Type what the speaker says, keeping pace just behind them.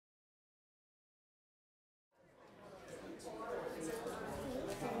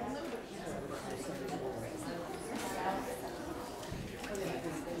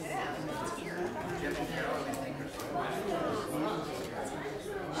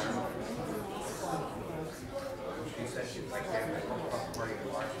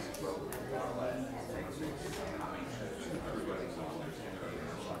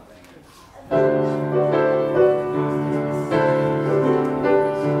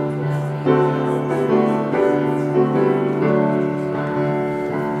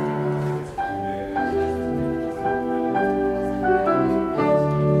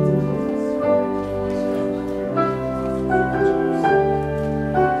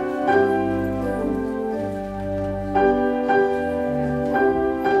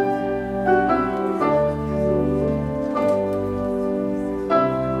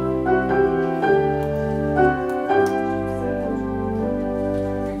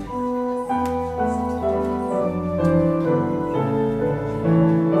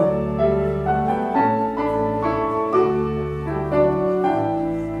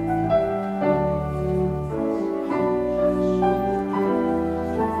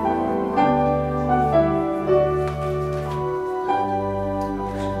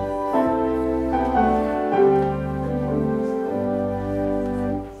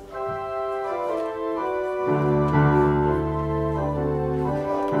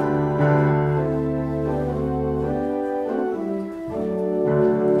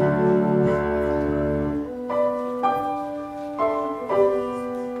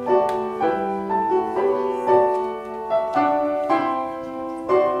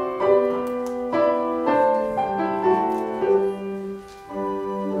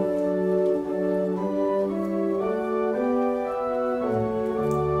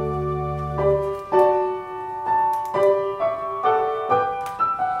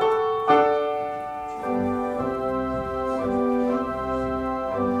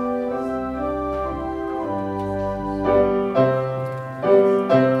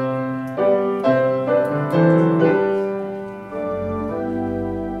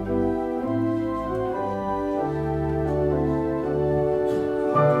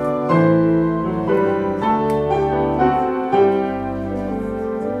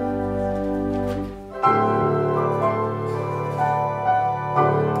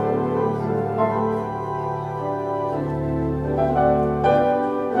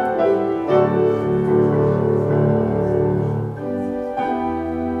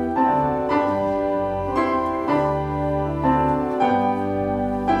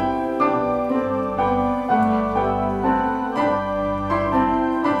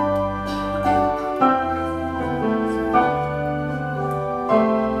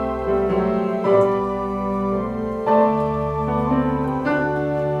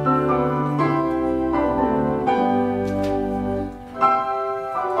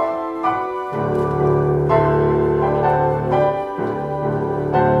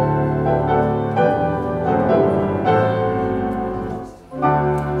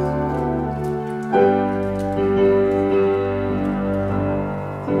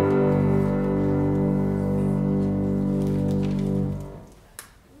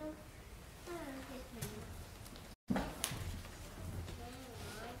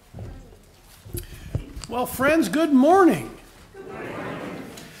Well, friends, good morning.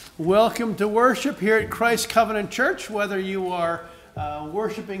 Welcome to worship here at Christ Covenant Church, whether you are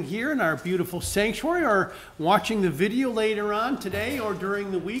worshiping here in our beautiful sanctuary or watching the video later on today or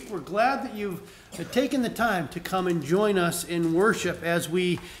during the week. We're glad that you've taken the time to come and join us in worship as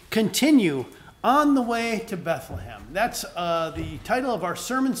we continue on the way to Bethlehem. That's the title of our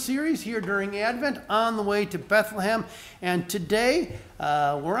sermon series here during Advent, On the Way to Bethlehem. And today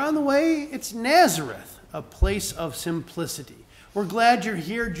we're on the way, it's Nazareth, a place of simplicity. We're glad you're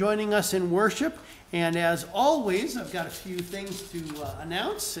here joining us in worship. And as always, I've got a few things to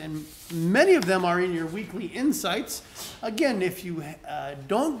announce, and many of them are in your weekly insights. Again, if you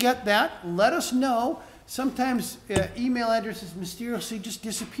don't get that, let us know. Sometimes email addresses mysteriously just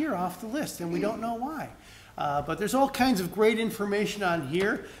disappear off the list, and we don't know why. But there's all kinds of great information on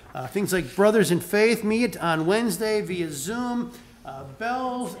here. Things like Brothers in Faith meet on Wednesday via Zoom.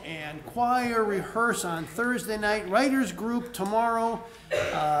 Bells and choir rehearse on Thursday night. Writers group tomorrow.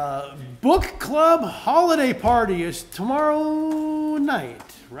 Book club holiday party is tomorrow night,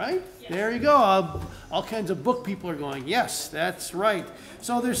 right? Yes. There you go. All kinds of book people are going. Yes, that's right.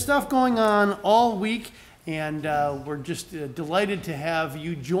 So there's stuff going on all week, and we're just delighted to have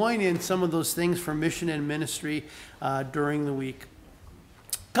you join in some of those things for mission and ministry during the week.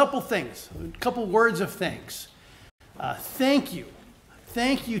 Couple things, a couple words of thanks. Thank you.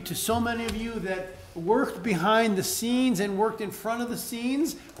 Thank you to so many of you that worked behind the scenes and worked in front of the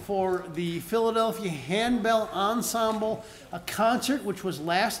scenes for the Philadelphia Handbell Ensemble concert, which was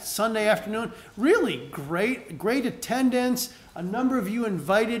last Sunday afternoon. Really great attendance. A number of you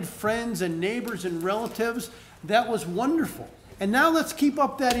invited friends and neighbors and relatives. That was wonderful. And now let's keep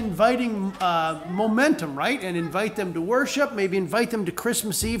up that inviting momentum, right? And invite them to worship, maybe invite them to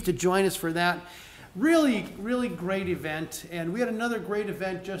Christmas Eve to join us for that. Really great event. And we had another great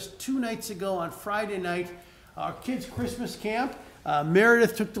event just 2 nights ago on Friday night, our kids' Christmas camp.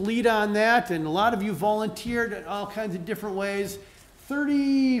 Meredith took the lead on that, and a lot of you volunteered in all kinds of different ways.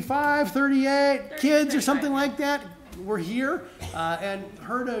 35, 38 kids or something like that were here and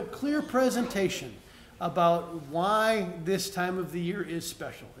heard a clear presentation about why this time of the year is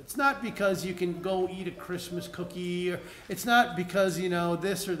special. It's not because you can go eat a Christmas cookie, or it's not because, you know,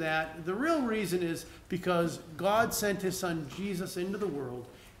 this or that. The real reason is because God sent his son Jesus into the world,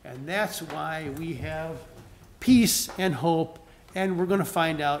 and that's why we have peace and hope, and we're going to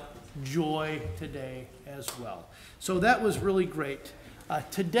find out joy today as well. So that was really great.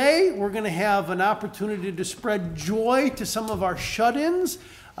 Today we're going to have an opportunity to spread joy to some of our shut-ins.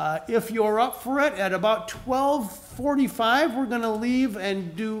 If you're up for it, at about 12:45, we're going to leave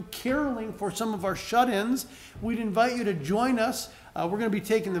and do caroling for some of our shut-ins. We'd invite you to join us. We're going to be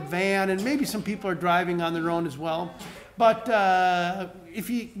taking the van, and maybe some people are driving on their own as well. But if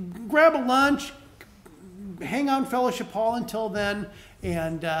you grab a lunch, hang out in Fellowship Hall until then,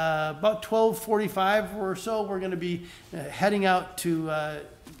 and about 12:45 or so, we're going to be heading out to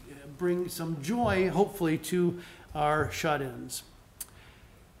bring some joy, hopefully, to our shut-ins.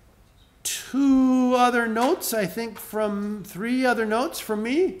 3 other notes from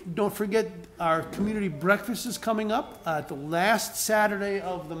me. Don't forget our community breakfast is coming up the last Saturday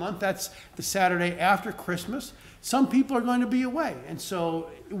of the month. That's the Saturday after Christmas. Some people are going to be away, and so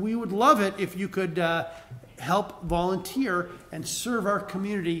we would love it if you could help volunteer and serve our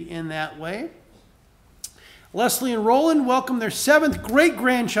community in that way. Leslie and Roland welcome their 7th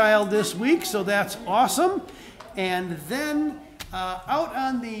great-grandchild this week, so that's awesome. And then out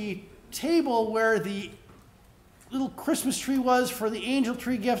on the table where the little Christmas tree was for the angel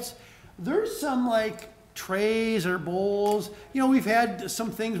tree gifts, there's some like trays or bowls. You know, we've had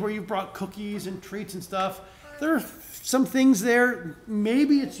some things where you've brought cookies and treats and stuff. There are some things there.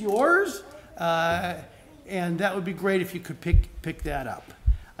 Maybe it's yours, and that would be great if you could pick that up.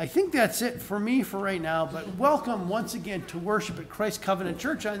 I think that's it for me for right now, but welcome once again to worship at Christ Covenant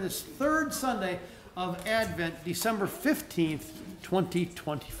Church on this 3rd Sunday of Advent, December 15th,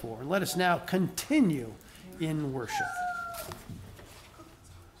 2024. Let us now continue in worship.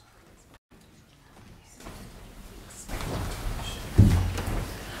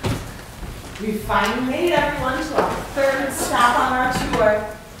 We finally made it, everyone, to our 3rd stop on our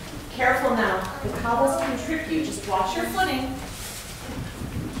tour. Careful now, the cobbles can trip you. Just watch your footing.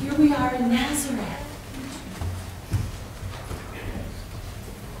 Here we are in Nazareth.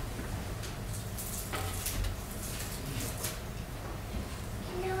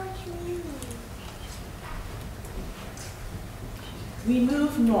 We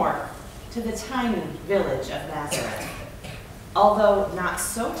move north to the tiny village of Nazareth. Although not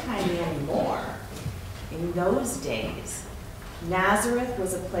so tiny anymore, in those days, Nazareth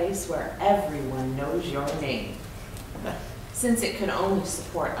was a place where everyone knows your name, since it could only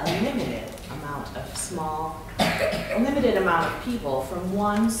support a limited amount of people from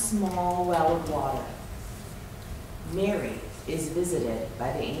one small well of water. Mary is visited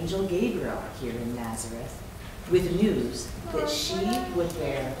by the angel Gabriel here in Nazareth with news that she would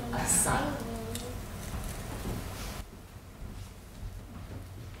bear a son.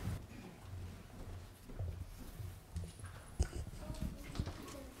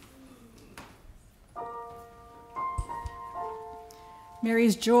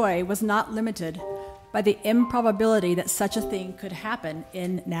 Mary's joy was not limited by the improbability that such a thing could happen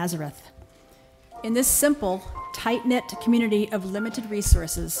in Nazareth. In this simple, tight-knit community of limited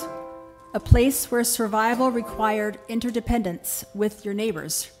resources, a place where survival required interdependence with your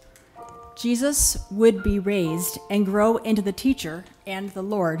neighbors, Jesus would be raised and grow into the teacher and the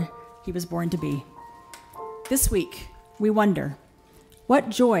Lord he was born to be. This week, we wonder, what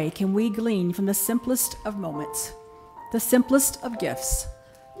joy can we glean from the simplest of moments, the simplest of gifts,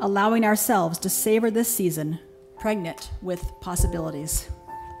 allowing ourselves to savor this season, pregnant with possibilities?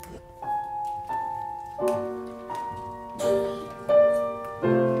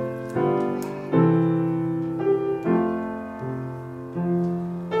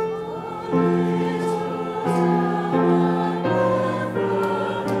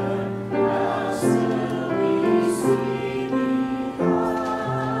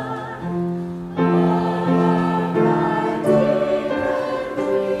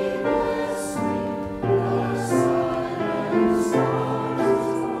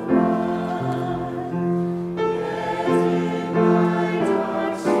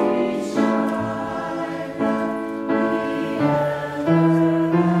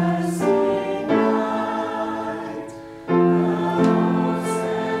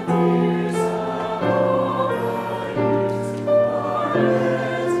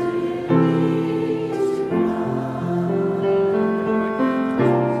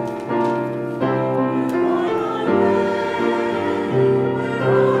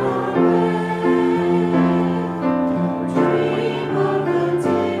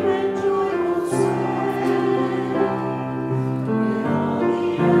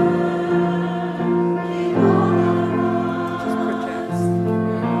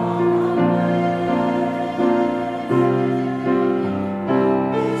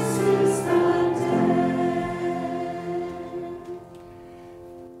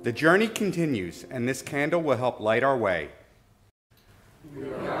 The journey continues, and this candle will help light our way. We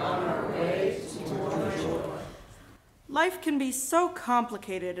are on our way to more joy. Life can be so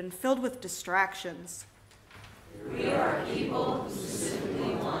complicated and filled with distractions. We are people who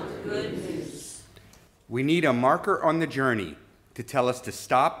simply want good news. We need a marker on the journey to tell us to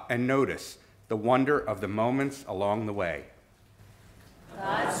stop and notice the wonder of the moments along the way.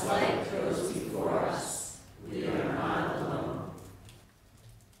 God's light goes before us. We are not alone.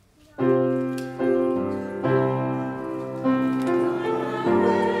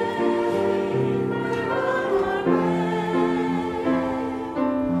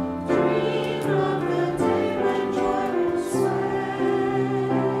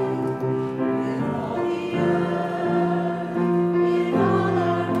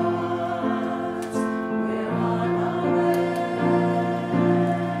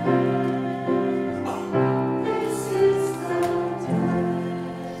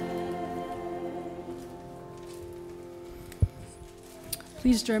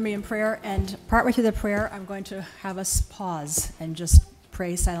 Please join me in prayer, and partway through the prayer, I'm going to have us pause and just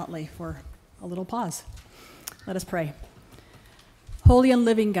pray silently for a little pause. Let us pray. Holy and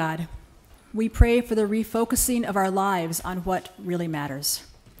living God, we pray for the refocusing of our lives on what really matters.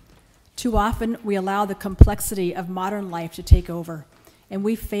 Too often, we allow the complexity of modern life to take over, and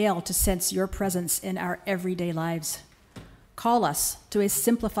we fail to sense your presence in our everyday lives. Call us to a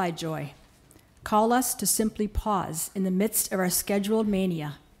simplified joy. Call us to simply pause in the midst of our scheduled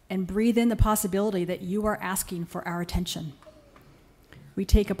mania and breathe in the possibility that you are asking for our attention. We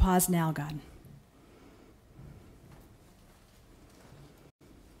take a pause now, God.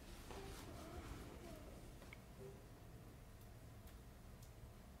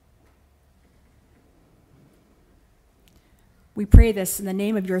 We pray this in the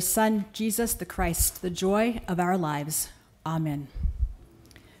name of your Son, Jesus the Christ, the joy of our lives. Amen.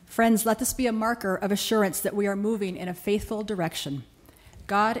 Friends, let this be a marker of assurance that we are moving in a faithful direction.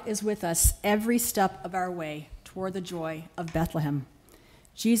 God is with us every step of our way toward the joy of Bethlehem.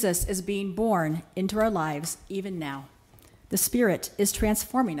 Jesus is being born into our lives even now. The Spirit is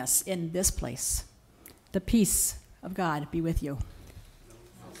transforming us in this place. The peace of God be with you.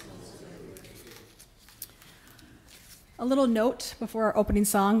 A little note before our opening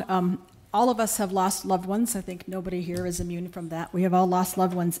song. All of us have lost loved ones. I think nobody here is immune from that. We have all lost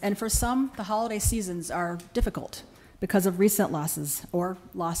loved ones. And for some, the holiday seasons are difficult because of recent losses or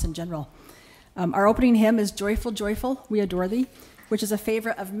loss in general. Our opening hymn is Joyful, Joyful, We Adore Thee, which is a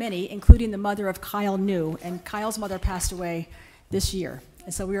favorite of many, including the mother of Kyle New. And Kyle's mother passed away this year.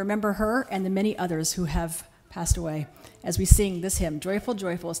 And so we remember her and the many others who have passed away as we sing this hymn, Joyful,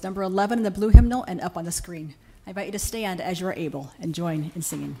 Joyful. It's number 11 in the blue hymnal and up on the screen. I invite you to stand as you are able and join in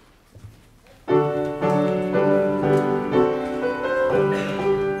singing.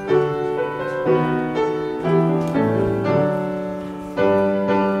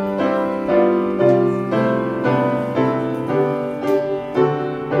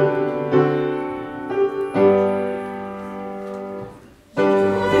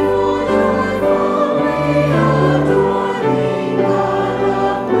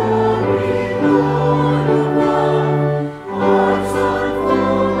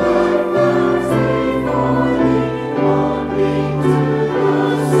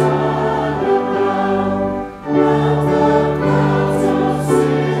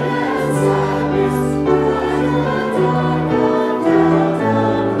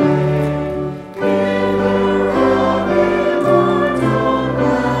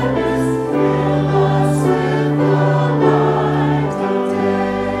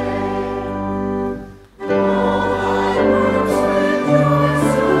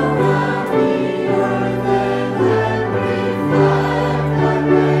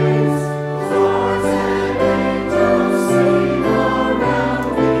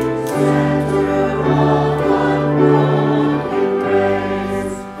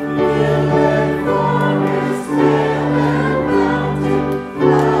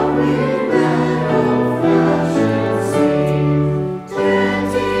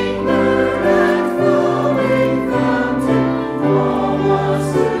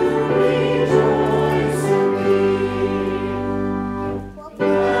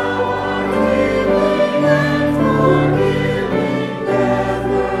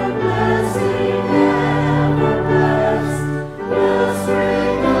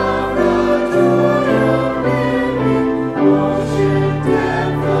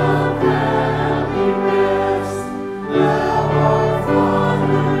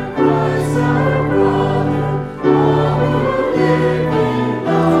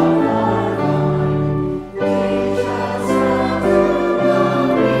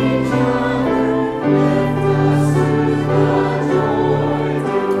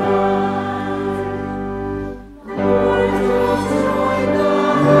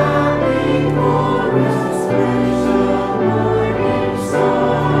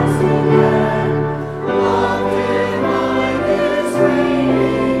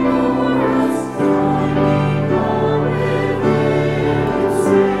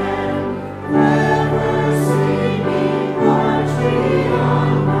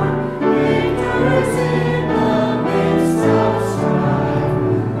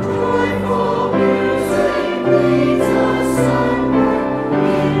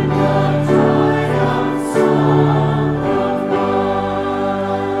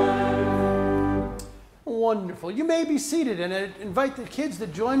 Wonderful. You may be seated, and I invite the kids to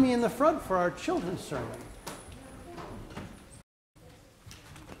join me in the front for our children's sermon.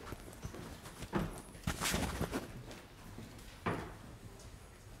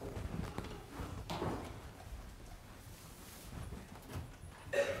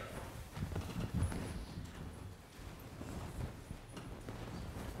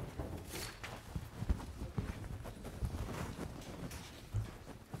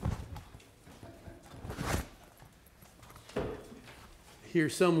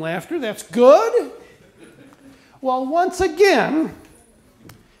 Here's some laughter. That's good. Well, once again,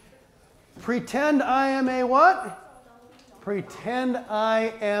 pretend I am a what? Pretend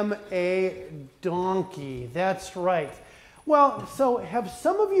I am a donkey. That's right. Well, so have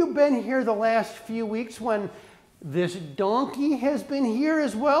some of you been here the last few weeks when this donkey has been here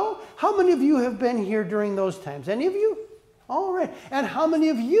as well? How many of you have been here during those times? Any of you? All right. And how many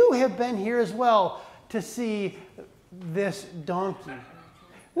of you have been here as well to see this donkey?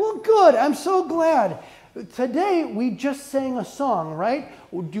 Well, good. I'm so glad. Today, we just sang a song, right?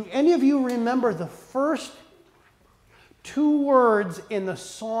 Do any of you remember the first two words in the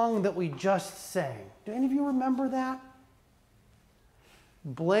song that we just sang? Do any of you remember that?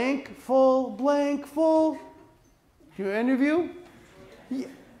 Blank, full, blank, full. Do any of you?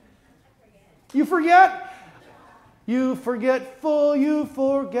 You forget? You forget full, you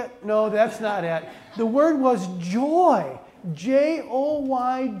forget. No, that's not it. The word was joy.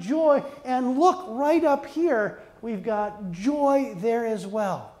 J-O-Y, joy. And look right up here we've got joy there as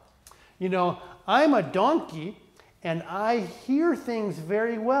well. You know, I'm a donkey, and I hear things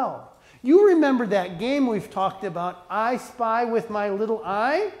very well. You remember that game we've talked about, I Spy with My Little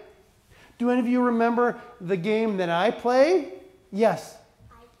Eye? Do any of you remember the game that I played? Yes.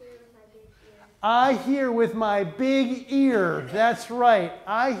 I hear with my big ear. That's right.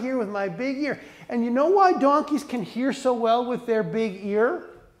 I hear with my big ear. And you know why donkeys can hear so well with their big ear?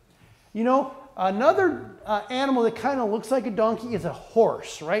 You know, another animal that kind of looks like a donkey is a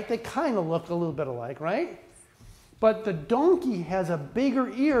horse, right? They kind of look a little bit alike, right? But the donkey has a bigger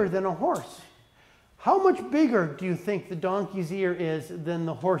ear than a horse. How much bigger do you think the donkey's ear is than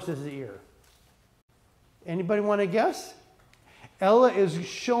the horse's ear? Anybody want to guess? Ella is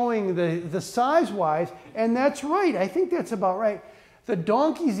showing the size-wise, and that's right. I think that's about right. The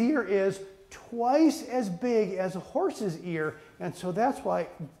donkey's ear is twice as big as a horse's ear, and so that's why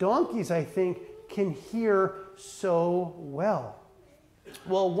donkeys, I think, can hear so well.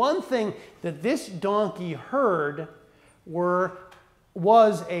 Well, one thing that this donkey heard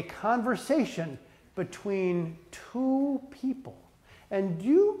was a conversation between two people. And do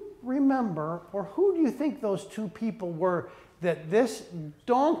you remember, or who do you think those two people were that this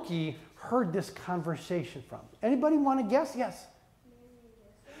donkey heard this conversation from? Anybody want to guess? Yes.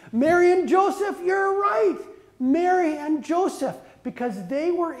 Mary and Joseph, you're right. Mary and Joseph, because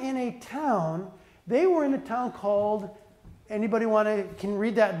they were in a town called, anybody can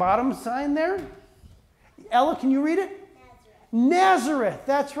read that bottom sign there? Ella, can you read it? Nazareth,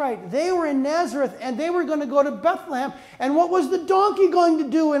 that's right. They were in Nazareth, and they were going to go to Bethlehem. And what was the donkey going to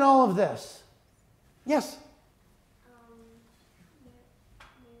do in all of this? Yes?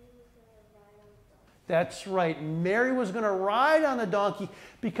 That's right. Mary was going to ride on the donkey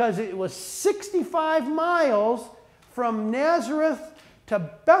because it was 65 miles from Nazareth to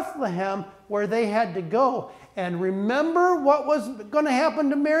Bethlehem where they had to go. And remember what was going to happen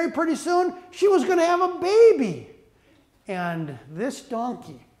to Mary pretty soon? She was going to have a baby. And this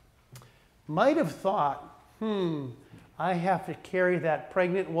donkey might have thought, I have to carry that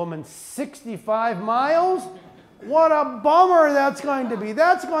pregnant woman 65 miles? What a bummer that's going to be.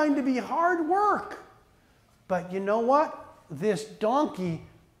 That's going to be hard work. But you know what? This donkey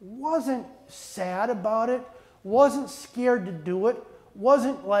wasn't sad about it, wasn't scared to do it,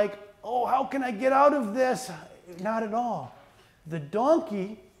 wasn't like, oh, how can I get out of this? Not at all. The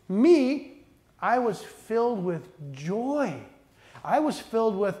donkey, me, I was filled with joy. I was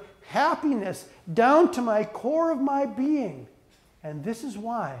filled with happiness down to my core of my being. And this is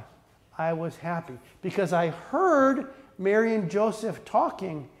why I was happy. Because I heard Mary and Joseph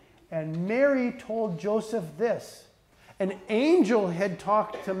talking, and Mary told Joseph this. An angel had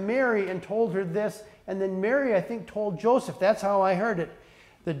talked to Mary and told her this, and then Mary, I think, told Joseph. That's how I heard it.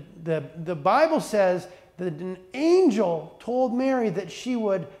 The Bible says that an angel told Mary that she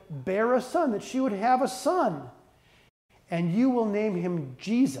would bear a son, that she would have a son. And you will name him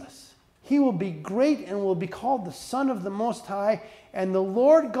Jesus. He will be great and will be called the Son of the Most High. And the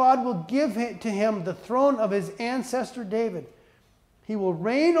Lord God will give to him the throne of his ancestor David. He will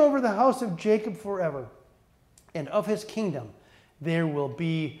reign over the house of Jacob forever. And of his kingdom there will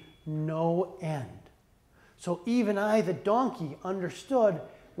be no end. So even I, the donkey, understood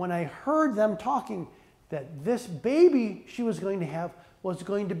when I heard them talking that this baby she was going to have was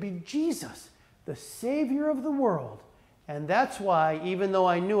going to be Jesus, the Savior of the world. And that's why, even though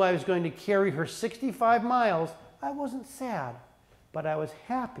I knew I was going to carry her 65 miles, I wasn't sad, but I was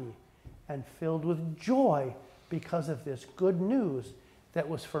happy and filled with joy because of this good news that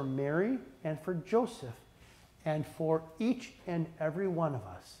was for Mary and for Joseph and for each and every one of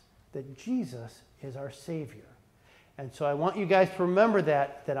us, that Jesus is our Savior. And so I want you guys to remember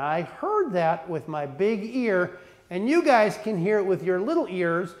that I heard that with my big ear, and you guys can hear it with your little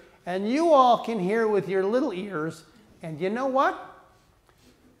ears, and you all can hear it with your little ears. And you know what?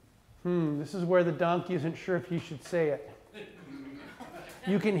 This is where the donkey isn't sure if he should say it.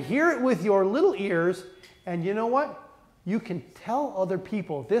 You can hear it with your little ears, and you know what? You can tell other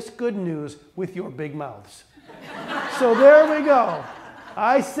people this good news with your big mouths. So there we go.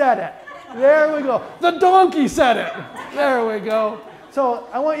 I said it. There we go. The donkey said it. There we go. So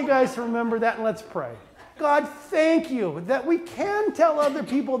I want you guys to remember that, and let's pray. God, thank you that we can tell other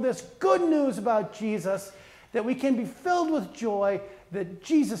people this good news about Jesus, that we can be filled with joy that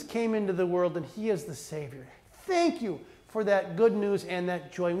Jesus came into the world and he is the Savior. Thank you for that good news and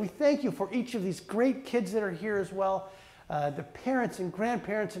that joy. And we thank you for each of these great kids that are here as well, the parents and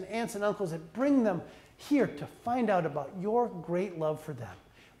grandparents and aunts and uncles that bring them here to find out about your great love for them.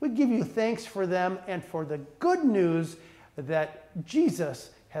 We give you thanks for them and for the good news that Jesus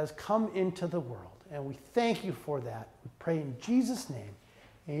has come into the world. And we thank you for that. We pray in Jesus' name.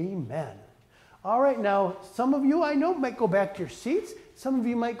 Amen. All right, now, some of you I know might go back to your seats. Some of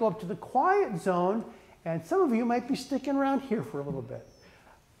you might go up to the quiet zone. And some of you might be sticking around here for a little bit.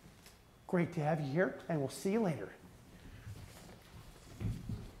 Great to have you here, and we'll see you later.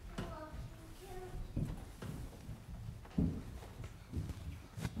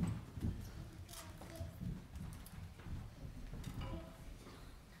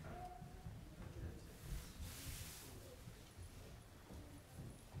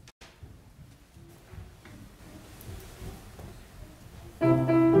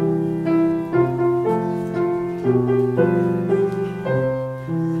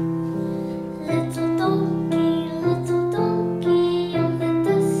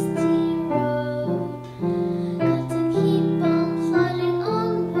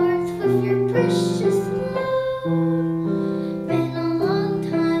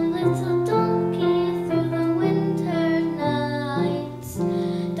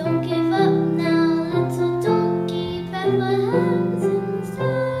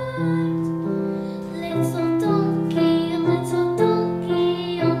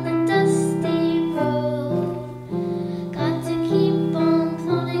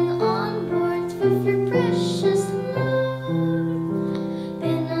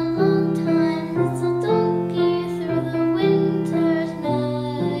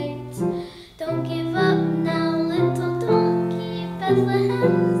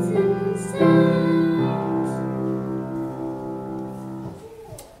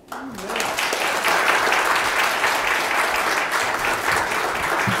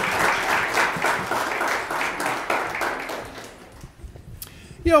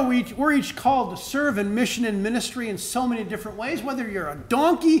 You know, we're each called to serve in mission and ministry in so many different ways, whether you're a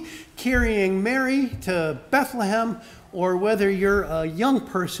donkey carrying Mary to Bethlehem, or whether you're a young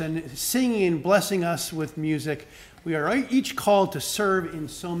person singing and blessing us with music. We are each called to serve in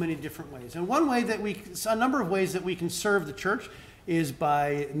so many different ways. And a number of ways that we can serve the church is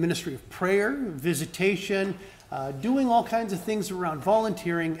by ministry of prayer, visitation, doing all kinds of things around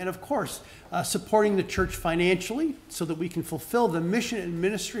volunteering, and of course, supporting the church financially so that we can fulfill the mission and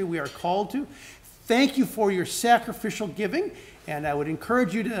ministry we are called to. Thank you for your sacrificial giving, and I would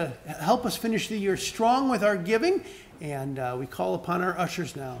encourage you to help us finish the year strong with our giving, and we call upon our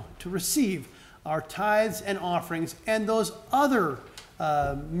ushers now to receive our tithes and offerings and those other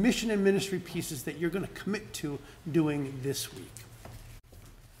mission and ministry pieces that you're going to commit to doing this week.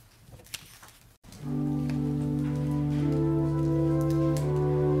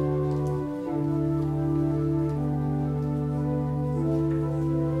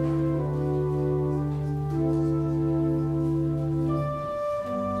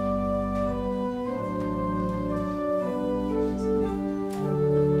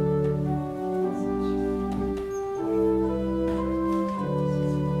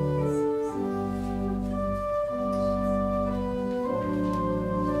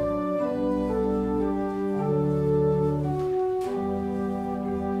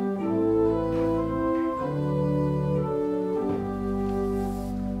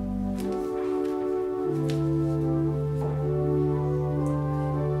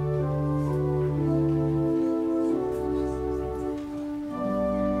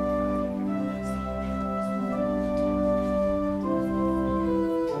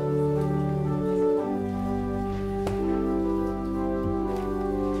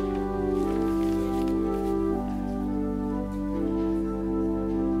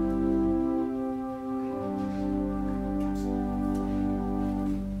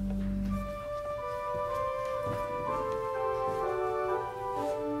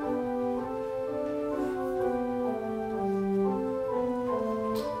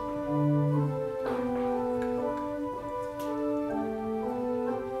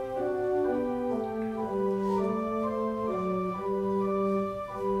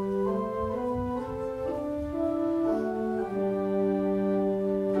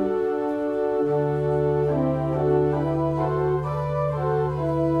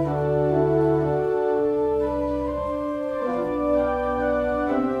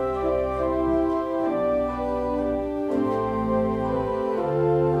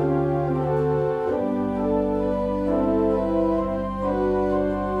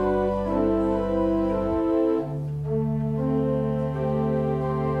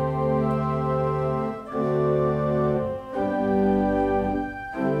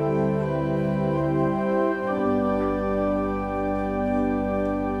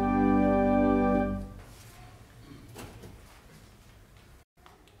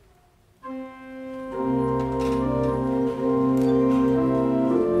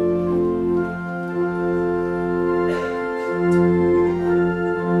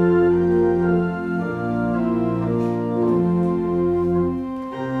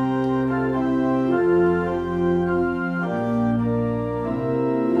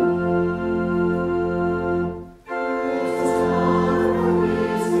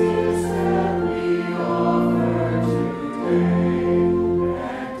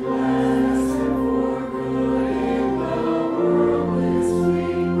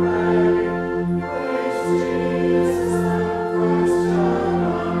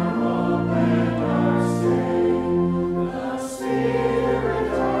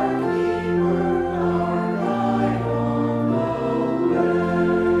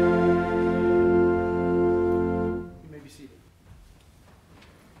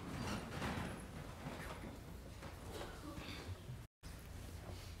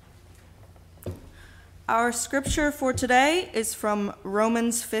 Our scripture for today is from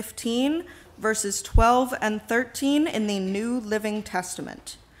Romans 15, verses 12 and 13 in the New Living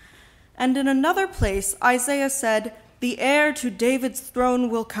Testament. And in another place, Isaiah said, "The heir to David's throne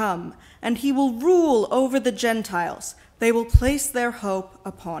will come, and he will rule over the Gentiles. They will place their hope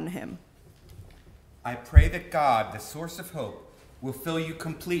upon him." I pray that God, the source of hope, will fill you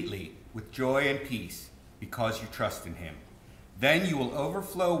completely with joy and peace because you trust in him. Then you will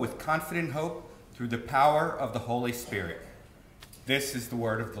overflow with confident hope through the power of the Holy Spirit. This is the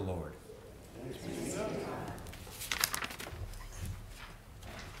word of the Lord.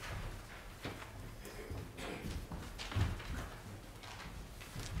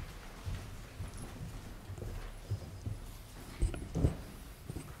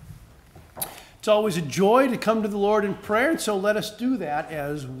 It's always a joy to come to the Lord in prayer, and so let us do that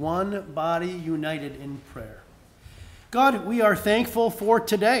as one body united in prayer. God, we are thankful for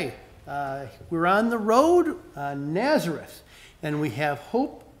today. We're on the road, Nazareth, and we have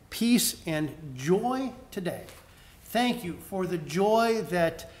hope, peace, and joy today. Thank you for the joy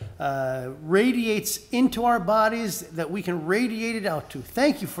that radiates into our bodies, that we can radiate it out to.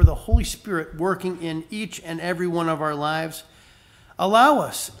 Thank you for the Holy Spirit working in each and every one of our lives. Allow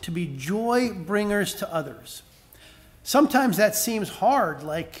us to be joy bringers to others. Sometimes that seems hard,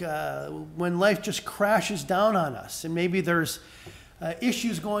 like when life just crashes down on us, and maybe there's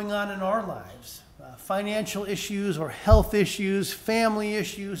issues going on in our lives, financial issues or health issues, family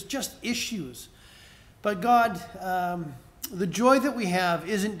issues, just issues. But God, the joy that we have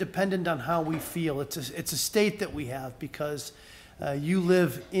isn't dependent on how we feel. It's a state that we have because you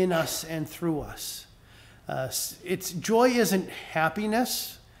live in us and through us. Joy isn't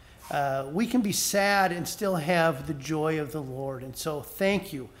happiness. We can be sad and still have the joy of the Lord. And so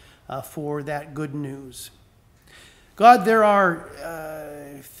thank you for that good news. God, there are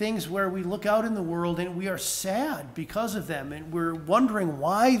things where we look out in the world and we are sad because of them. And we're wondering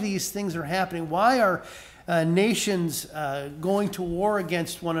why these things are happening. Why are nations going to war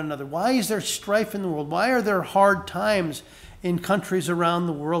against one another? Why is there strife in the world? Why are there hard times in countries around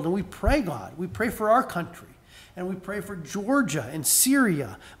the world? And we pray, God, we pray for our country, and we pray for Georgia and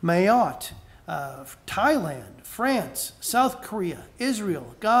Syria, Mayotte, Thailand, France, South Korea,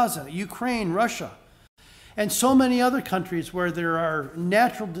 Israel, Gaza, Ukraine, Russia, and so many other countries where there are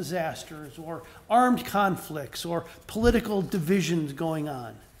natural disasters or armed conflicts or political divisions going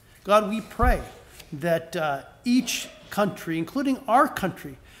on. God, we pray that each country, including our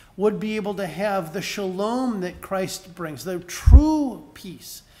country, would be able to have the shalom that Christ brings, the true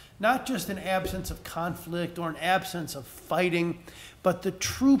peace, not just an absence of conflict or an absence of fighting, but the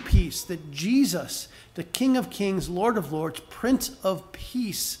true peace that Jesus, the King of Kings, Lord of Lords, Prince of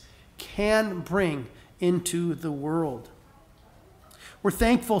Peace, can bring into the world. We're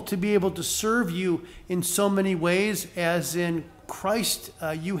thankful to be able to serve you in so many ways, as in Christ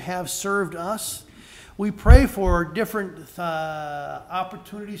you have served us. We pray for different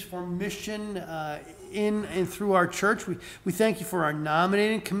opportunities for mission in and through our church. We thank you for our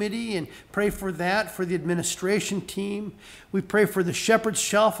nominating committee and pray for that, for the administration team. We pray for the Shepherd's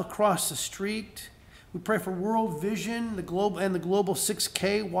Shelf across the street. We pray for World Vision, the Global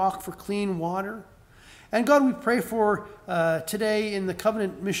 6K Walk for Clean Water. And God, we pray for today in the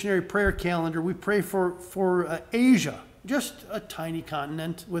Covenant Missionary Prayer Calendar, we pray for Asia, just a tiny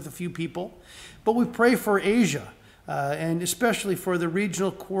continent with a few people. But we pray for Asia, and especially for the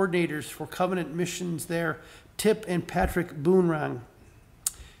regional coordinators for Covenant Missions there, Tip and Patrick Boonrang.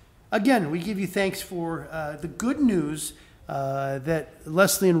 Again, we give you thanks for the good news that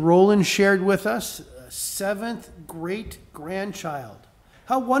Leslie and Roland shared with us, 7th great-grandchild.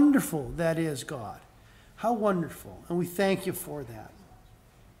 How wonderful that is, God. How wonderful. And we thank you for that.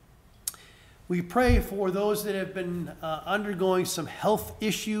 We pray for those that have been undergoing some health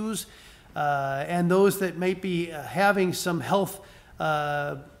issues, and those that might be having some health,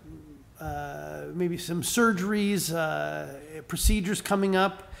 maybe some surgeries, procedures coming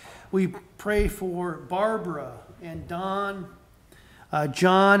up. We pray for Barbara and Don,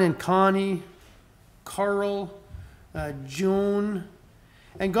 John and Connie, Carl, June.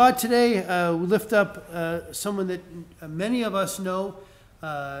 And God, today we lift up someone that many of us know,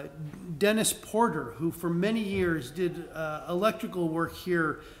 Dennis Porter, who for many years did electrical work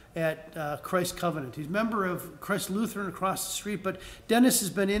here at Christ Covenant. He's a member of Christ Lutheran across the street, but Dennis has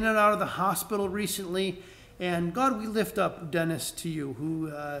been in and out of the hospital recently. And God, we lift up Dennis to you,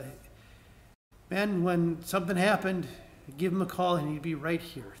 who, man, when something happened, give him a call and he'd be right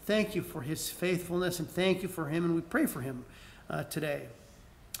here. Thank you for his faithfulness, and thank you for him, and we pray for him today.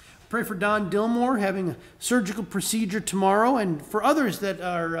 Pray for Don Dillmore having a surgical procedure tomorrow, and for others that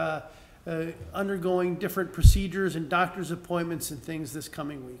are undergoing different procedures and doctor's appointments and things this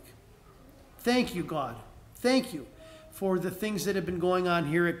coming week. Thank you, God. Thank you for the things that have been going on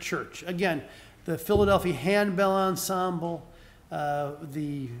here at church. Again, the Philadelphia Handbell Ensemble,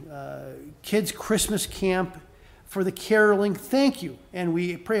 the kids' Christmas camp, for the caroling. Thank you. And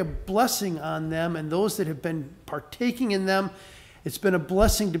we pray a blessing on them and those that have been partaking in them. It's been a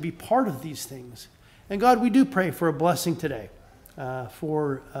blessing to be part of these things. And God, we do pray for a blessing today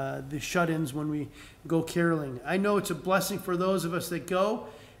for the shut-ins when we go caroling. I know it's a blessing for those of us that go,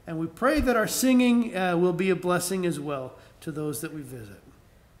 and we pray that our singing will be a blessing as well to those that we visit.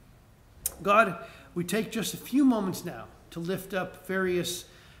 God, we take just a few moments now to lift up various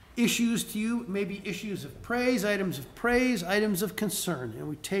issues to you, maybe issues of praise, items of concern, and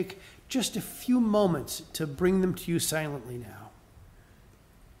we take just a few moments to bring them to you silently now.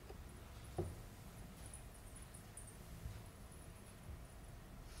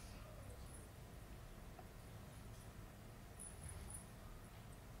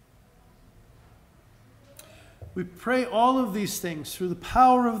 We pray all of these things through the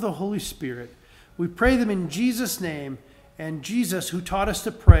power of the Holy Spirit. We pray them in Jesus' name, and Jesus, who taught us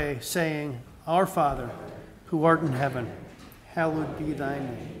to pray, saying, Our Father, who art in heaven, hallowed be thy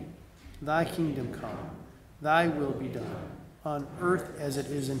name. Thy kingdom come, thy will be done, on earth as it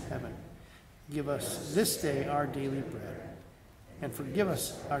is in heaven. Give us this day our daily bread, and forgive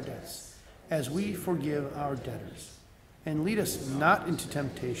us our debts, as we forgive our debtors. And lead us not into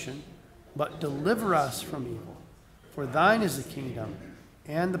temptation, but deliver us from evil. For thine is the kingdom,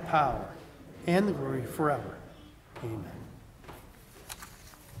 and the power, and the glory forever. Amen.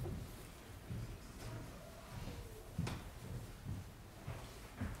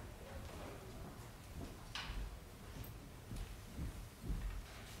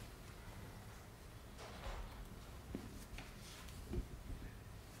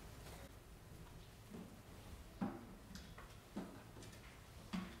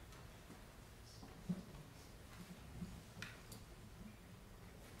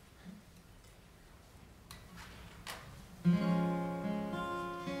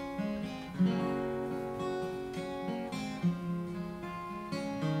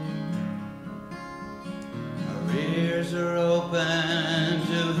 Ears are open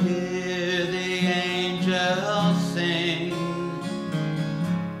to hear the angels sing.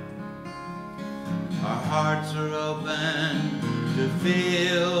 Our hearts are open to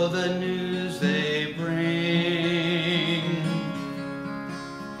feel the news they bring.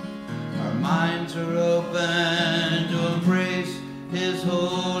 Our minds are open to embrace His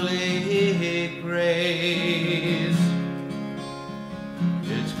holy grace.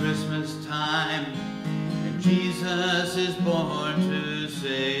 It's Christmas time, Jesus is born to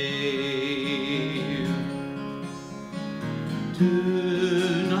save.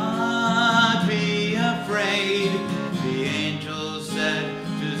 Do not be afraid, the angel said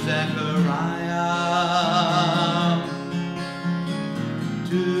to Zechariah.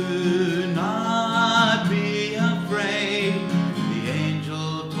 Do not be afraid, the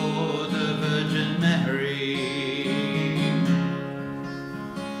angel told the Virgin Mary.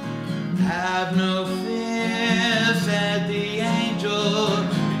 Have no fear, said the angel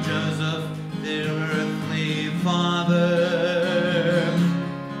to Joseph, their earthly father.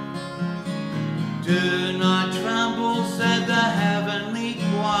 Do not tremble, said the heavenly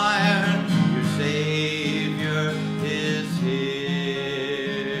choir, your Savior is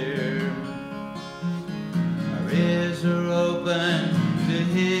here. Our ears are open to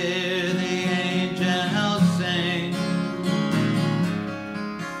hear the angels sing.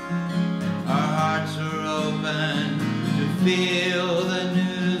 Our hearts are open to feel the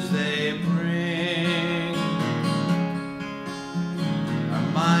news they bring. Our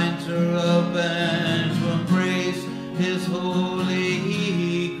minds are open to embrace His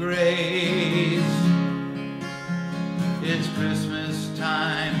holy grace. It's Christmas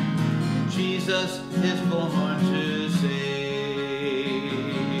time, and Jesus is born to save.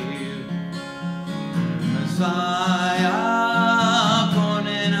 Messiah, born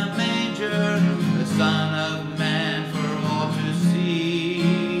in a manger, the Son of Man for all to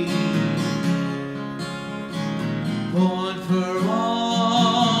see. Born for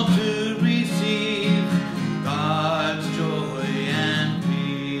all to receive God's joy and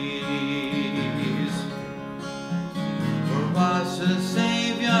peace. For us a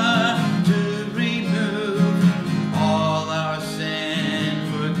Savior to remove all our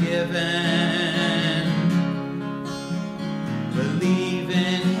sin forgiven.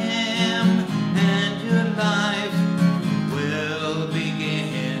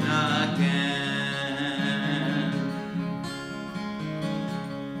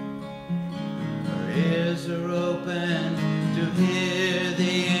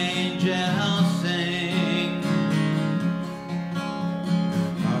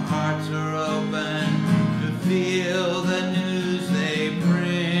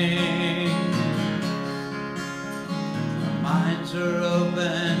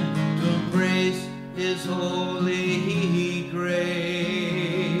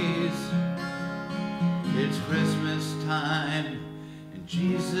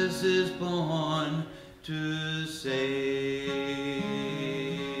 Jesus is born to save.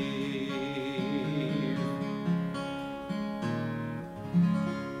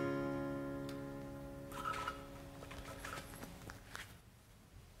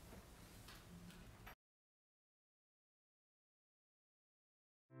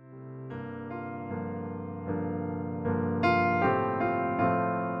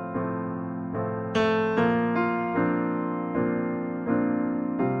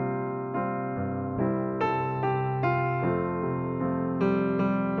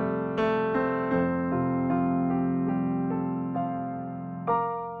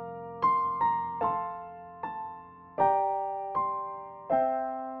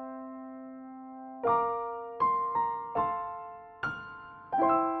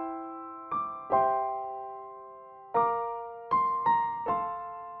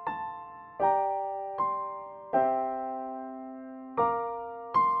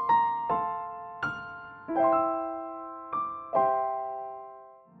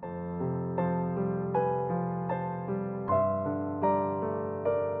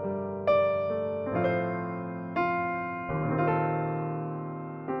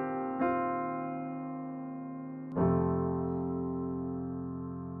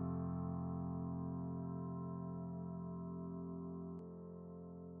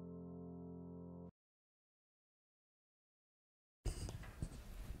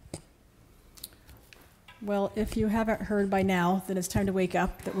 Well, if you haven't heard by now, then it's time to wake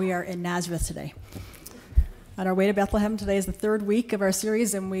up that we are in Nazareth today. On our way to Bethlehem, today is the third week of our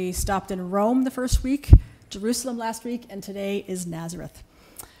series, and we stopped in Rome the first week, Jerusalem last week, and today is Nazareth.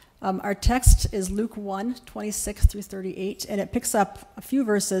 Our text is Luke 1, 26 through 38, and it picks up a few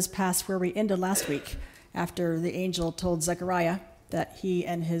verses past where we ended last week, after the angel told Zechariah that he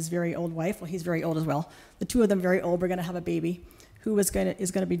and his very old wife, well, he's very old as well, the two of them very old, were going to have a baby, who is going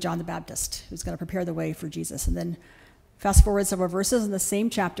to be John the Baptist, who's going to prepare the way for Jesus. And then fast forward several verses in the same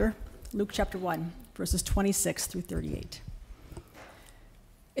chapter, Luke chapter 1, verses 26 through 38.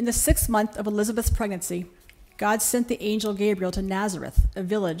 In the 6th month of Elizabeth's pregnancy, God sent the angel Gabriel to Nazareth, a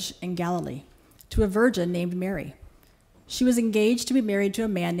village in Galilee, to a virgin named Mary. She was engaged to be married to a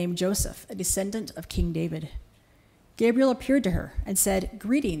man named Joseph, a descendant of King David. Gabriel appeared to her and said,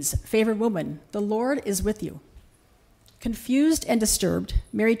 "Greetings, favored woman, the Lord is with you." Confused and disturbed,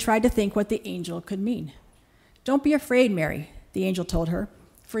 Mary tried to think what the angel could mean. "Don't be afraid, Mary," the angel told her,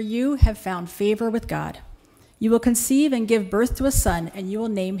 "for you have found favor with God. You will conceive and give birth to a son, and you will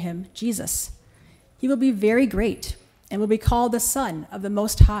name him Jesus. He will be very great and will be called the Son of the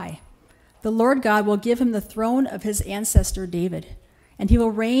Most High. The Lord God will give him the throne of his ancestor David, and he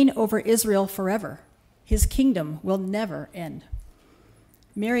will reign over Israel forever. His kingdom will never end."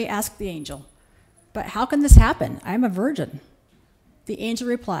 Mary asked the angel, "But how can this happen? I am a virgin." The angel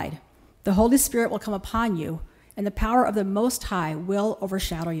replied, "The Holy Spirit will come upon you, and the power of the Most High will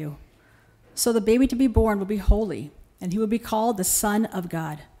overshadow you. So the baby to be born will be holy, and he will be called the Son of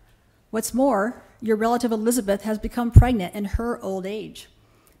God. What's more, your relative Elizabeth has become pregnant in her old age.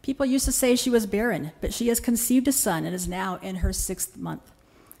 People used to say she was barren, but she has conceived a son and is now in her 6th month.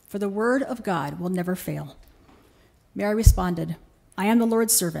 For the word of God will never fail." Mary responded, "I am the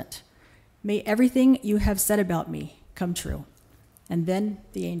Lord's servant. May everything you have said about me come true." And then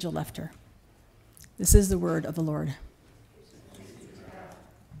the angel left her. This is the word of the Lord.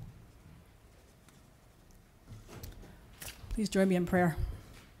 Please join me in prayer.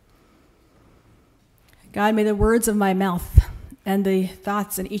 God, may the words of my mouth and the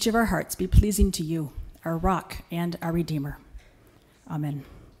thoughts in each of our hearts be pleasing to you, our rock and our Redeemer. Amen.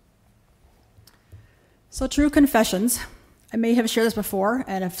 So, true confessions. I may have shared this before,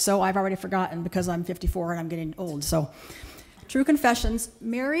 and if so, I've already forgotten because I'm 54 and I'm getting old. So, true confessions.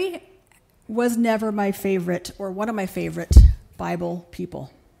 Mary was never my favorite or one of my favorite Bible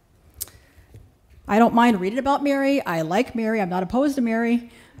people. I don't mind reading about Mary. I like Mary. I'm not opposed to Mary.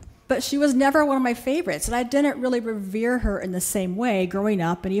 But she was never one of my favorites, and I didn't really revere her in the same way growing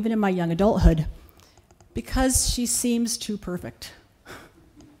up and even in my young adulthood because she seems too perfect.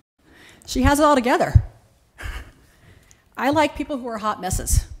 She has it all together. I like people who are hot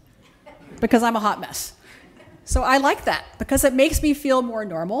messes because I'm a hot mess. So I like that because it makes me feel more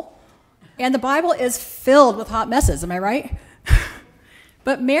normal. And the Bible is filled with hot messes, am I right?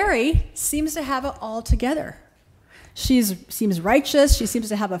 But Mary seems to have it all together. She seems righteous. She seems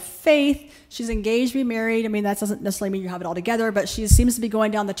to have a faith. She's engaged to be married. I mean, that doesn't necessarily mean you have it all together, but she seems to be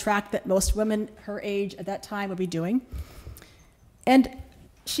going down the track that most women her age at that time would be doing. And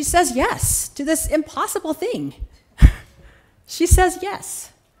she says yes to this impossible thing. She says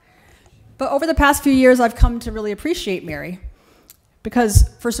yes. But over the past few years, I've come to really appreciate Mary because,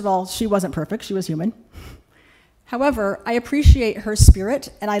 first of all, she wasn't perfect, she was human. However, I appreciate her spirit,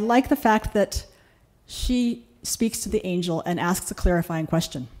 and I like the fact that she speaks to the angel and asks a clarifying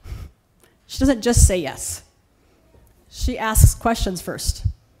question. She doesn't just say yes. She asks questions first.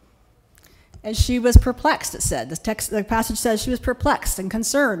 And she was perplexed, it said. The passage says she was perplexed and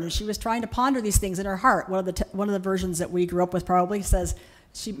concerned, and she was trying to ponder these things in her heart. One of the versions that we grew up with probably says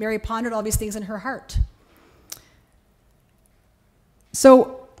Mary pondered all these things in her heart.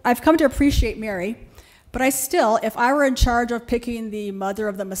 So I've come to appreciate Mary, but I still, if I were in charge of picking the mother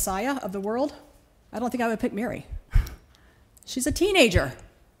of the Messiah of the world, I don't think I would pick Mary. She's a teenager.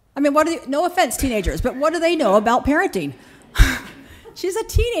 I mean, no offense, teenagers, but what do they know about parenting? She's a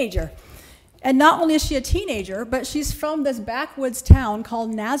teenager. And not only is she a teenager, but she's from this backwoods town called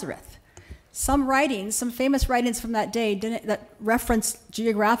Nazareth. Some famous writings from that day that reference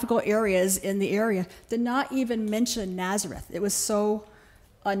geographical areas in the area did not even mention Nazareth. It was so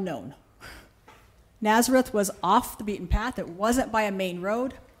unknown. Nazareth was off the beaten path. It wasn't by a main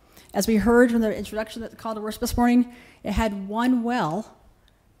road. As we heard from the introduction that called to worship this morning, it had one well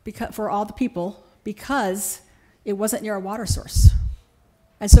for all the people because it wasn't near a water source.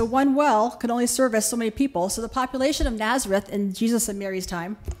 And so one well could only service so many people. So the population of Nazareth in Jesus and Mary's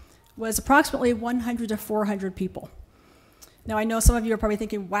time was approximately 100 to 400 people. Now, I know some of you are probably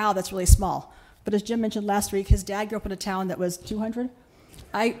thinking, wow, that's really small. But as Jim mentioned last week, his dad grew up in a town that was 200.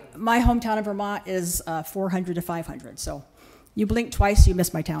 My hometown in Vermont is 400 to 500. So you blink twice, you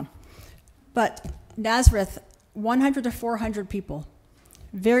miss my town. But Nazareth, 100 to 400 people.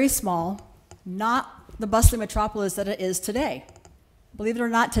 Very small, not the bustling metropolis that it is today. Believe it or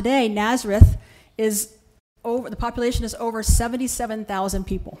not, today, Nazareth the population is over 77,000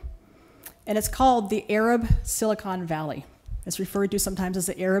 people. And it's called the Arab Silicon Valley. It's referred to sometimes as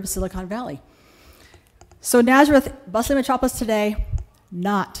the Arab Silicon Valley. So Nazareth, bustling metropolis today,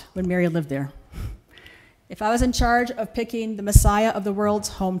 not when Mary lived there. If I was in charge of picking the Messiah of the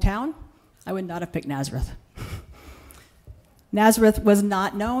world's hometown, I would not have picked Nazareth. Nazareth was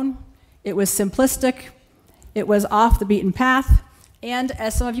not known. It was simplistic. It was off the beaten path. And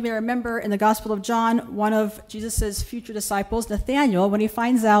as some of you may remember, in the Gospel of John, one of Jesus' future disciples, Nathanael, when he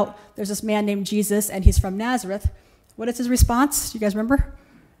finds out there's this man named Jesus and he's from Nazareth, what is his response? Do you guys remember?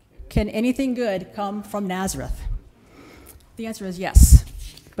 Can anything good come from Nazareth? The answer is yes,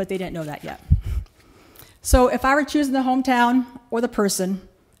 but they didn't know that yet. So if I were choosing the hometown or the person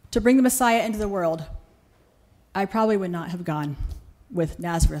to bring the Messiah into the world, I probably would not have gone with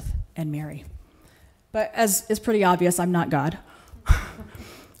Nazareth and Mary. But as is pretty obvious, I'm not God.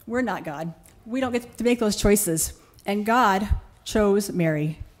 We're not God. We don't get to make those choices. And God chose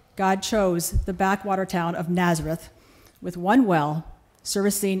Mary. God chose the backwater town of Nazareth with one well,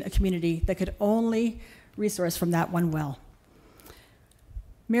 servicing a community that could only resource from that one well.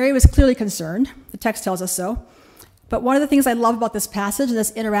 Mary was clearly concerned. The text tells us so. But one of the things I love about this passage and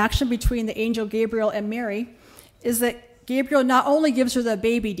this interaction between the angel Gabriel and Mary is that Gabriel not only gives her the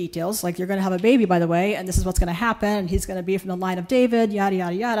baby details, like you're going to have a baby, by the way, and this is what's going to happen, and he's going to be from the line of David, yada,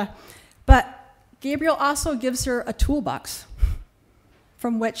 yada, yada. But Gabriel also gives her a toolbox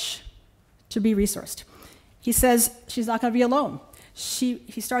from which to be resourced. He says she's not going to be alone.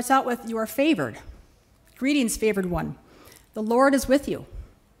 He starts out with, you are favored. Greetings, favored one. The Lord is with you.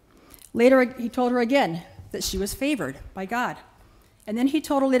 Later, he told her again that she was favored by God. And then he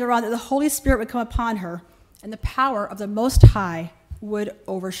told her later on that the Holy Spirit would come upon her and the power of the Most High would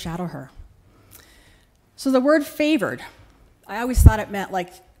overshadow her. So the word favored, I always thought it meant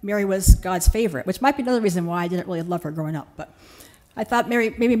like Mary was God's favorite, which might be another reason why I didn't really love her growing up. But I thought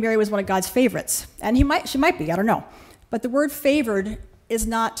maybe Mary was one of God's favorites. And she might be, I don't know. But the word favored is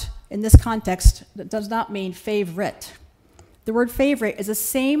not, in this context, that does not mean favorite. The word favorite is the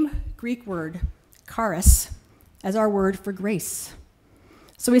same Greek word, charis, as our word for grace.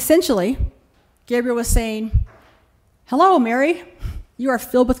 So essentially, Gabriel was saying, hello, Mary, you are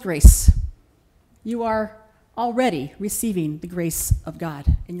filled with grace. You are already receiving the grace of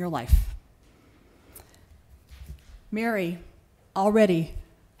God in your life. Mary already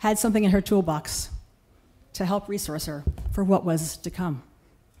had something in her toolbox to help resource her for what was to come.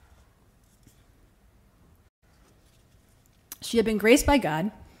 She had been graced by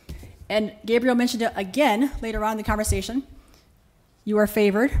God, and Gabriel mentioned it again later on in the conversation. You are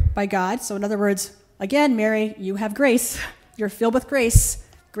favored by God. So in other words, again, Mary, you have grace. You're filled with grace.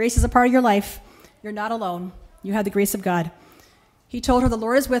 Grace is a part of your life. You're not alone. You have the grace of God. He told her the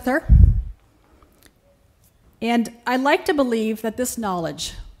Lord is with her. And I like to believe that this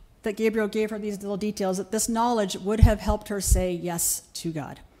knowledge, that Gabriel gave her these little details, that this knowledge would have helped her say yes to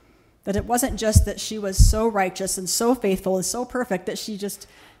God. That it wasn't just that she was so righteous and so faithful and so perfect that she just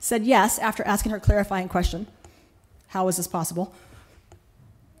said yes after asking her clarifying question. How is this possible?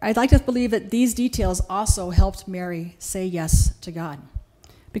 I'd like to believe that these details also helped Mary say yes to God,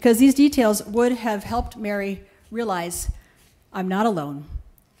 because these details would have helped Mary realize, I'm not alone.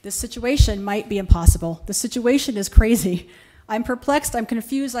 This situation might be impossible. The situation is crazy. I'm perplexed, I'm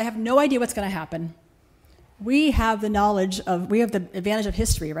confused, I have no idea what's going to happen. We have the advantage of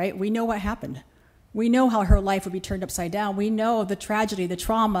history, right? We know what happened. We know how her life would be turned upside down. We know the tragedy, the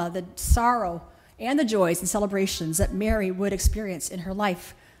trauma, the sorrow, and the joys and celebrations that Mary would experience in her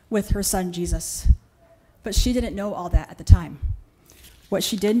life with her son Jesus. But she didn't know all that at the time. What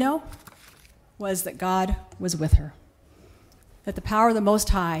she did know was that God was with her, that the power of the Most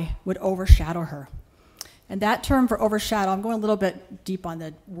High would overshadow her. And that term for overshadow, I'm going a little bit deep on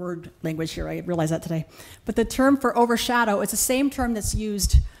the word language here, I realize that today. But the term for overshadow is the same term that's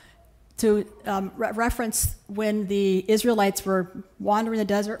used to reference when the Israelites were wandering the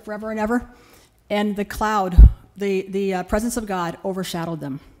desert forever and ever, and the cloud, the presence of God overshadowed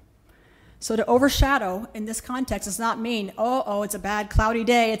them. So to overshadow in this context does not mean, oh, it's a bad cloudy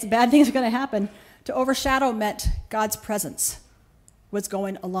day, it's bad things are going to happen. To overshadow meant God's presence was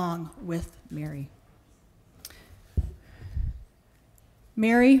going along with Mary.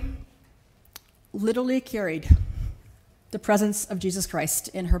 Mary literally carried the presence of Jesus Christ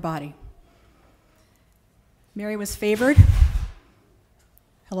in her body. Mary was favored.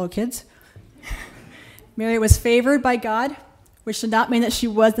 Hello, kids. Mary was favored by God, which did not mean that she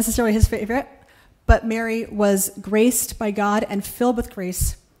was necessarily his favorite, but Mary was graced by God and filled with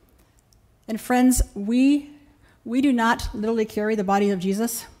grace. And friends, we do not literally carry the body of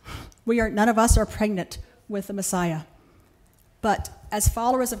Jesus. None of us are pregnant with the Messiah. But as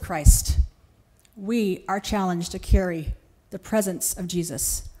followers of Christ, we are challenged to carry the presence of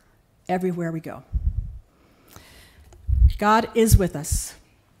Jesus everywhere we go. God is with us.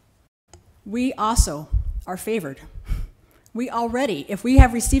 We also are favored. We already, if we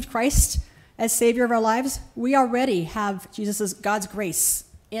have received Christ as Savior of our lives, we already have God's grace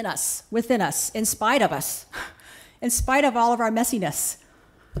in us, within us, in spite of us, in spite of all of our messiness.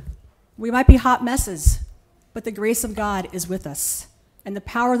 We might be hot messes, but the grace of God is with us. And the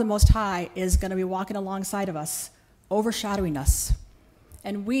power of the Most High is going to be walking alongside of us, overshadowing us.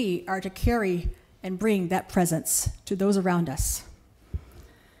 And we are to carry and bring that presence to those around us.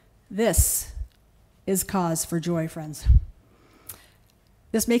 This is cause for joy, friends.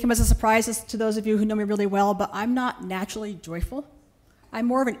 This may come as a surprise to those of you who know me really well, but I'm not naturally joyful. I'm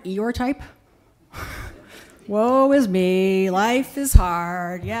more of an Eeyore type. Woe is me, life is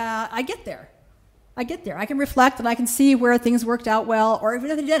hard. Yeah, I get there. I can reflect and I can see where things worked out well, or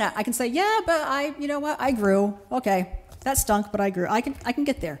even if they didn't, I can say, yeah, but you know what, I grew. Okay, that stunk, but I grew. I can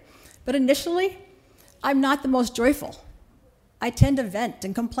get there. But initially, I'm not the most joyful. I tend to vent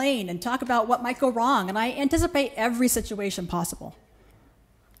and complain and talk about what might go wrong, and I anticipate every situation possible.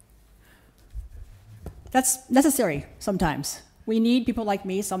 That's necessary sometimes. We need people like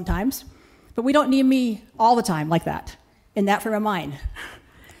me sometimes, but we don't need me all the time like that, in that frame of mind.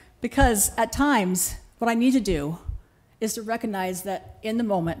 Because at times, what I need to do is to recognize that in the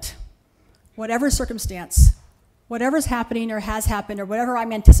moment, whatever circumstance, whatever's happening or has happened or whatever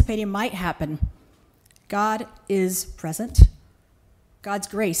I'm anticipating might happen, God is present. God's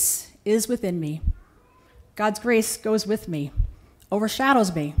grace is within me. God's grace goes with me,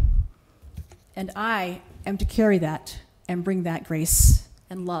 overshadows me, and I am to carry that and bring that grace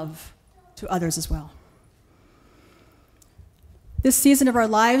and love to others as well. This season of our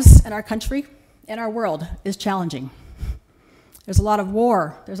lives and our country and our world is challenging. There's a lot of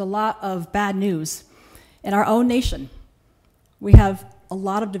war. There's a lot of bad news. In our own nation, we have a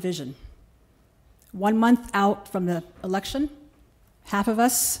lot of division. 1 month out from the election, half of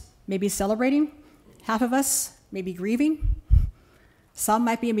us may be celebrating, half of us may be grieving, some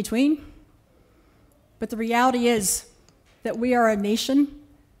might be in between. But the reality is that we are a nation,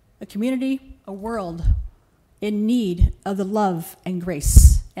 a community, a world in need of the love and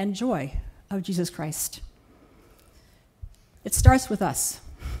grace and joy of Jesus Christ. It starts with us.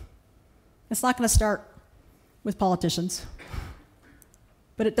 It's not going to start with politicians,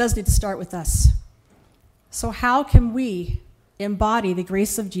 but it does need to start with us. So how can we embody the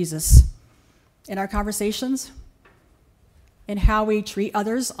grace of Jesus in our conversations, in how we treat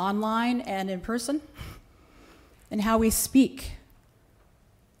others online and in person, in how we speak,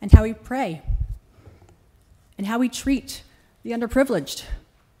 and how we pray, and how we treat the underprivileged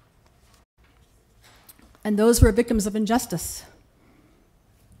and those who are victims of injustice?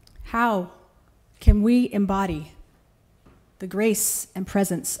 How can we embody the grace and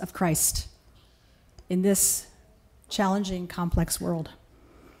presence of Christ in this challenging, complex world.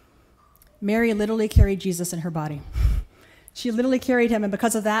 Mary literally carried Jesus in her body. She literally carried him, and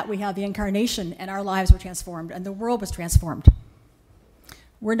because of that, we have the incarnation, and our lives were transformed, and the world was transformed.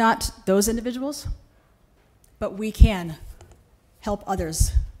 We're not those individuals, but we can help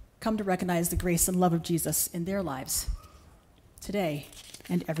others come to recognize the grace and love of Jesus in their lives today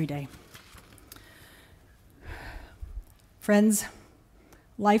and every day. Friends,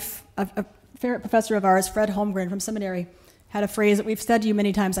 a favorite professor of ours, Fred Holmgren from seminary, had a phrase that we've said to you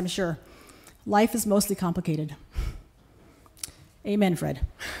many times, I'm sure. Life is mostly complicated. Amen, Fred.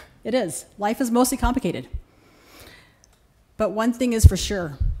 It is. Life is mostly complicated. But one thing is for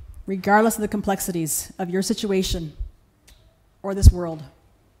sure, regardless of the complexities of your situation or this world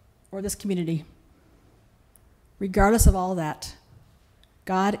or this community, regardless of all that,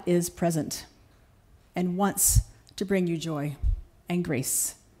 God is present and wants to bring you joy and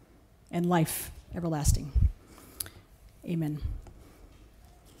grace and life everlasting. Amen.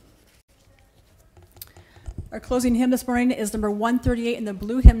 Our closing hymn this morning is number 138 in the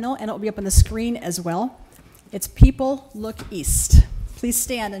blue hymnal, and it will be up on the screen as well. It's People Look East. Please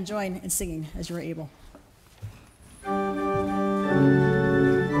stand and join in singing as you are able.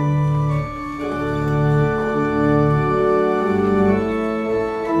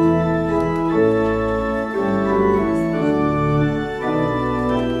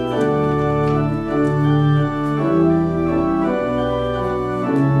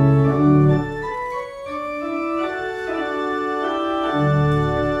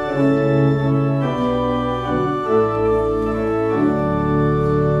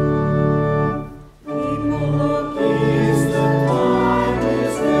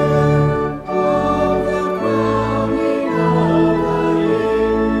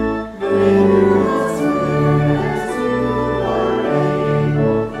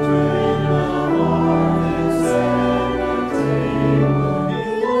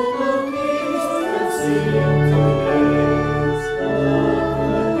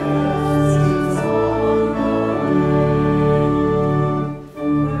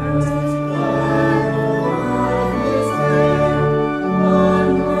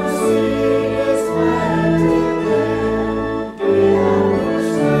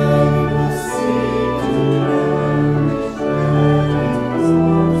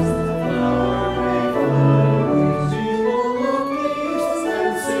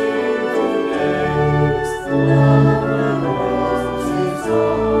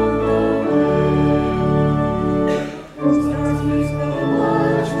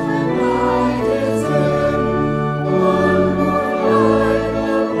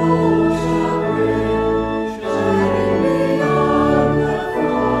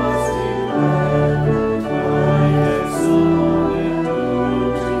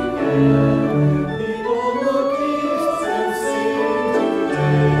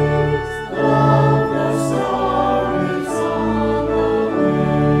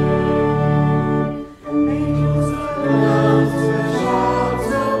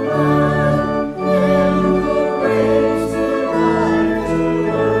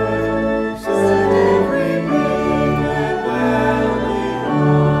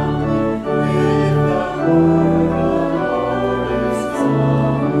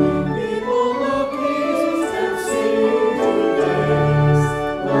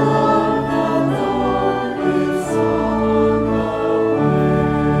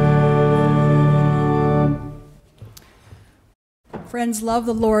 Friends, love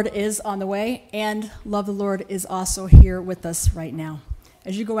the Lord is on the way, and love the Lord is also here with us right now.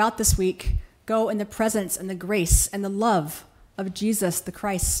 As you go out this week, go in the presence and the grace and the love of Jesus the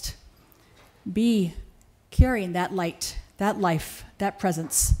Christ. Be carrying that light, that life, that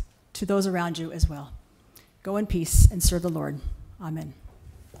presence to those around you as well. Go in peace and serve the Lord. Amen.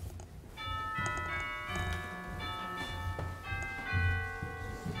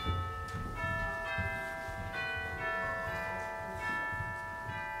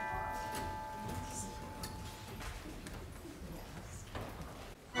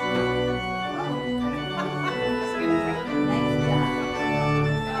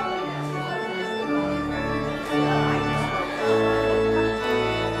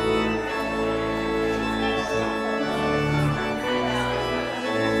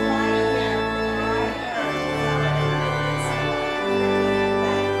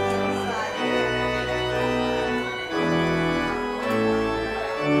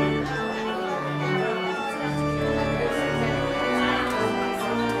 Thank you.